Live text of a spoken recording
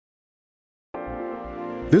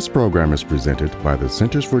This program is presented by the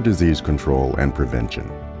Centers for Disease Control and Prevention.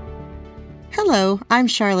 Hello, I'm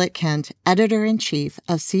Charlotte Kent, Editor-in-Chief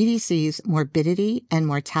of CDC's Morbidity and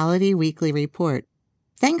Mortality Weekly Report.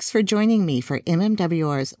 Thanks for joining me for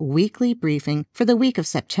MMWR's weekly briefing for the week of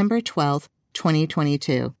September 12th,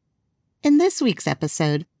 2022. In this week's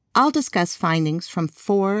episode, I'll discuss findings from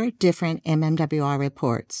 4 different MMWR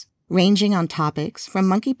reports, ranging on topics from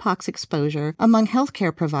monkeypox exposure among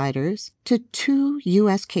healthcare providers to 2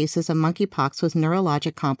 U.S. cases of monkeypox with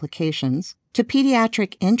neurologic complications to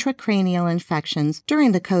pediatric intracranial infections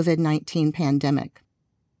during the COVID-19 pandemic.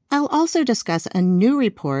 I'll also discuss a new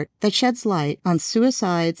report that sheds light on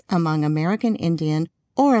suicides among American Indian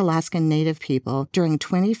or Alaskan Native people during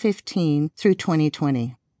 2015 through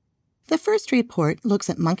 2020. The first report looks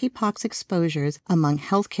at monkeypox exposures among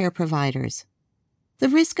healthcare providers. The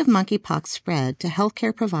risk of monkeypox spread to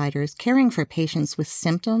healthcare providers caring for patients with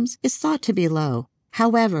symptoms is thought to be low.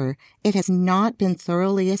 However, it has not been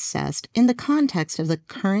thoroughly assessed in the context of the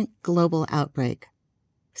current global outbreak.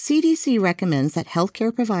 CDC recommends that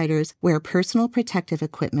healthcare providers wear personal protective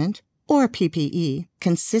equipment, or PPE,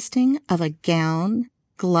 consisting of a gown,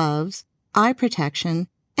 gloves, eye protection,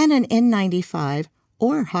 and an N95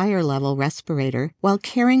 or higher-level respirator while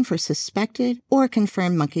caring for suspected or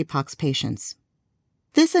confirmed monkeypox patients.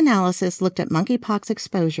 This analysis looked at monkeypox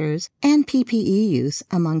exposures and PPE use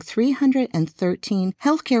among 313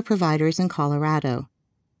 healthcare providers in Colorado.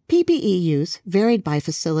 PPE use varied by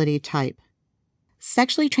facility type.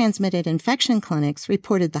 Sexually transmitted infection clinics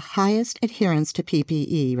reported the highest adherence to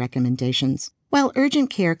PPE recommendations, while urgent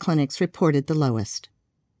care clinics reported the lowest.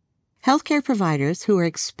 Healthcare providers who were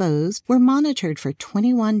exposed were monitored for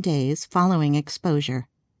 21 days following exposure.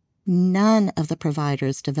 None of the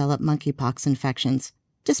providers developed monkeypox infections,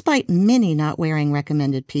 despite many not wearing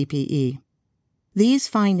recommended PPE. These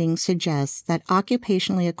findings suggest that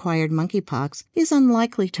occupationally acquired monkeypox is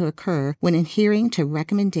unlikely to occur when adhering to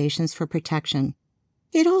recommendations for protection.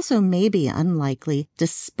 It also may be unlikely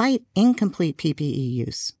despite incomplete PPE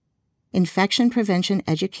use. Infection prevention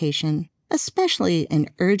education, especially in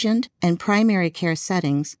urgent and primary care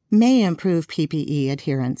settings, may improve PPE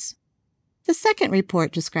adherence. The second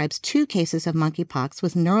report describes 2 cases of monkeypox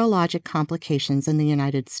with neurologic complications in the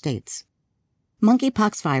United States.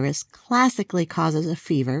 Monkeypox virus classically causes a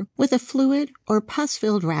fever with a fluid or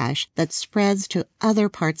pus-filled rash that spreads to other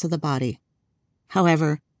parts of the body.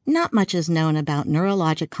 However, not much is known about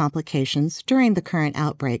neurologic complications during the current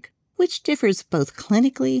outbreak, which differs both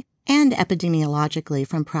clinically and epidemiologically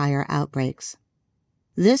from prior outbreaks.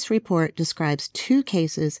 This report describes 2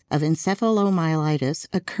 cases of encephalomyelitis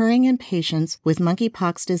occurring in patients with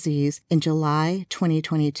monkeypox disease in July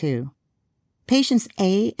 2022. Patients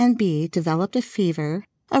A and B developed a fever,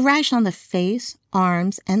 a rash on the face,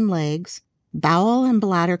 arms, and legs, bowel and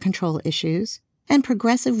bladder control issues, and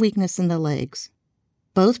progressive weakness in the legs.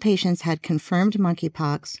 Both patients had confirmed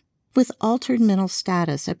monkeypox, with altered mental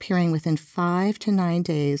status appearing within 5 to 9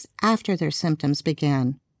 days after their symptoms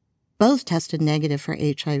began. Both tested negative for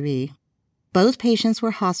HIV. Both patients were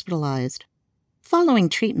hospitalized. Following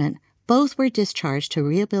treatment, both were discharged to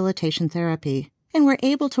rehabilitation therapy and were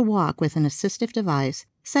able to walk with an assistive device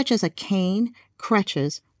such as a cane,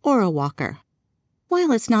 crutches, or a walker.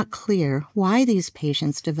 While it's not clear why these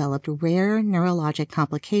patients developed rare neurologic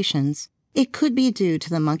complications, it could be due to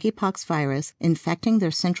the monkeypox virus infecting their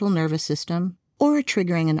central nervous system or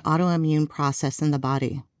triggering an autoimmune process in the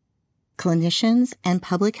body. Clinicians and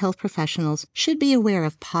public health professionals should be aware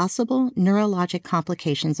of possible neurologic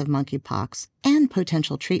complications of monkeypox and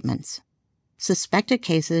potential treatments. Suspected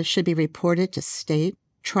cases should be reported to state,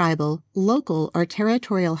 tribal, local, or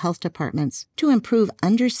territorial health departments to improve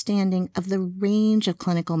understanding of the range of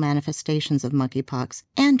clinical manifestations of monkeypox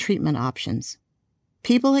and treatment options.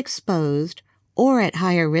 People exposed or at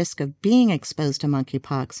higher risk of being exposed to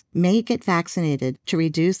monkeypox may get vaccinated to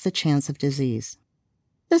reduce the chance of disease.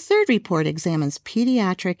 The third report examines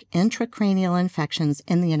pediatric intracranial infections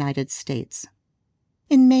in the United States.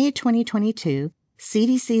 In May 2022,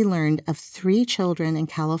 CDC learned of 3 children in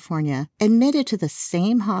California admitted to the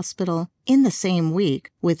same hospital in the same week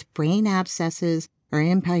with brain abscesses or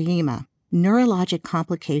empyema, neurologic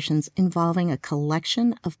complications involving a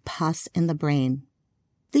collection of pus in the brain.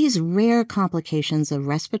 These rare complications of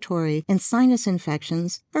respiratory and sinus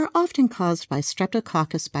infections are often caused by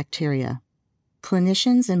Streptococcus bacteria.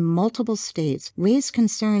 Clinicians in multiple states raised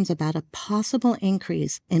concerns about a possible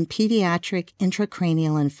increase in pediatric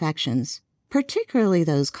intracranial infections, particularly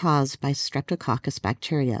those caused by Streptococcus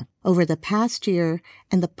bacteria, over the past year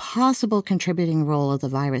and the possible contributing role of the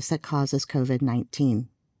virus that causes COVID-19.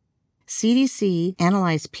 CDC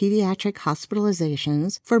analyzed pediatric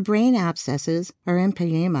hospitalizations for brain abscesses, or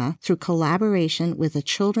empyema, through collaboration with the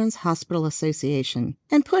Children's Hospital Association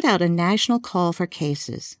and put out a national call for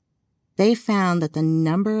cases. They found that the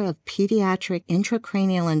number of pediatric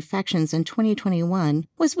intracranial infections in 2021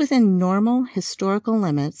 was within normal historical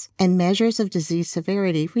limits, and measures of disease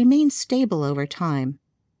severity remained stable over time.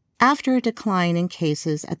 After a decline in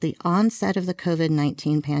cases at the onset of the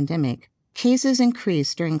COVID-19 pandemic, cases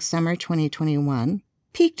increased during summer 2021,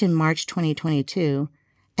 peaked in March 2022,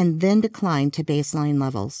 and then declined to baseline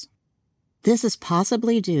levels. This is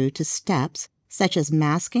possibly due to steps such as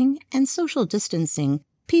masking and social distancing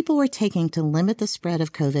people were taking to limit the spread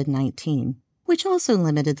of COVID-19, which also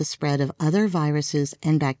limited the spread of other viruses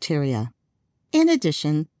and bacteria. In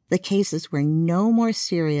addition, the cases were no more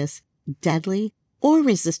serious, deadly, or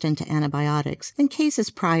resistant to antibiotics than cases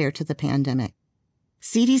prior to the pandemic.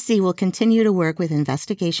 CDC will continue to work with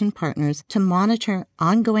investigation partners to monitor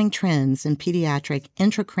ongoing trends in pediatric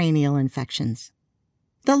intracranial infections.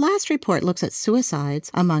 The last report looks at suicides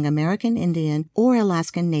among American Indian or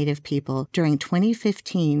Alaskan Native people during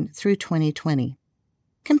 2015 through 2020.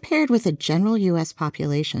 Compared with the general U.S.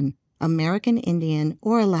 population, American Indian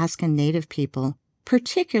or Alaskan Native people,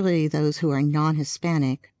 particularly those who are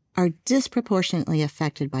non-Hispanic, are disproportionately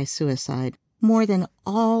affected by suicide more than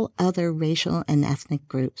all other racial and ethnic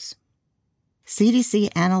groups. CDC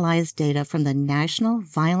analyzed data from the National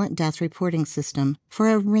Violent Death Reporting System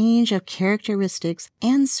for a range of characteristics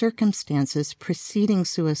and circumstances preceding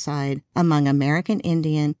suicide among American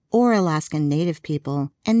Indian or Alaskan Native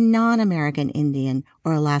people and non-American Indian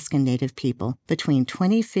or Alaskan Native people between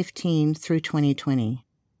 2015 through 2020.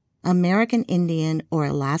 American Indian or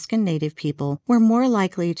Alaskan Native people were more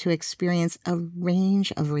likely to experience a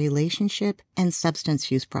range of relationship and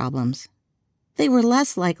substance use problems. They were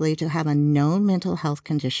less likely to have a known mental health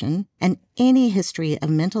condition and any history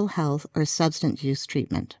of mental health or substance use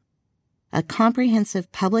treatment. A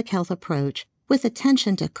comprehensive public health approach with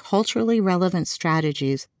attention to culturally relevant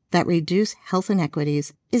strategies that reduce health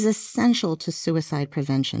inequities is essential to suicide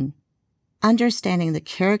prevention. Understanding the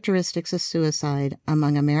characteristics of suicide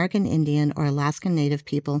among American Indian or Alaskan Native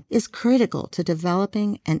people is critical to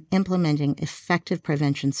developing and implementing effective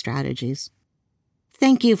prevention strategies.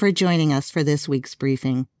 Thank you for joining us for this week's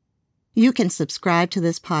briefing. You can subscribe to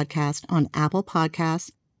this podcast on Apple Podcasts,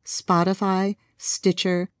 Spotify,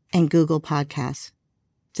 Stitcher, and Google Podcasts.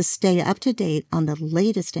 To stay up to date on the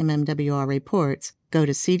latest MMWR reports, go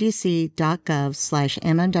to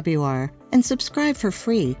cdc.gov/MMWR and subscribe for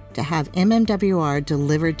free to have MMWR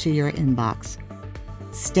delivered to your inbox.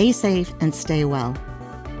 Stay safe and stay well.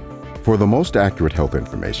 For the most accurate health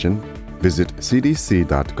information, visit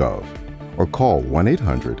cdc.gov or call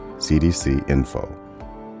 1-800-CDC-INFO.